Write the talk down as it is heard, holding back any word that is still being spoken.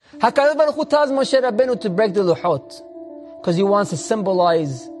HaKadosh Baruch Hu tells Moshe Rabbeinu to break the luchot, because he wants to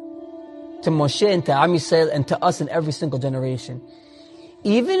symbolize to Moshe and to Am Yisrael and to us in every single generation.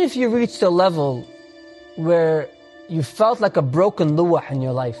 Even if you reached a level where you felt like a broken luach in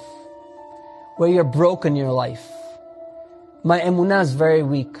your life, where you're broken in your life, my emunah is very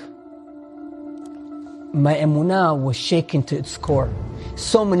weak. My emunah was shaken to its core.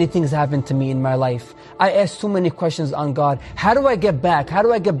 So many things happened to me in my life. I asked so many questions on God. How do I get back? How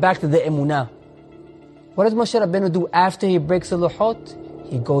do I get back to the emunah? What does Moshe Rabbeinu do after he breaks the luchot?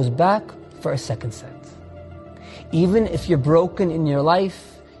 He goes back for a second set. Even if you're broken in your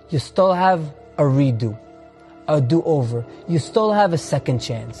life, you still have a redo, a do-over. You still have a second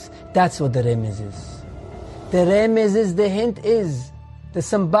chance. That's what the remez is. The remez is, the hint is, the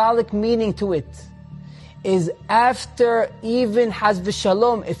symbolic meaning to it is after even Haz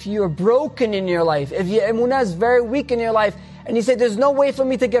v'Shalom, if you're broken in your life, if your emunah is very weak in your life, and you say, there's no way for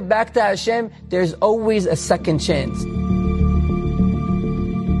me to get back to Hashem, there's always a second chance.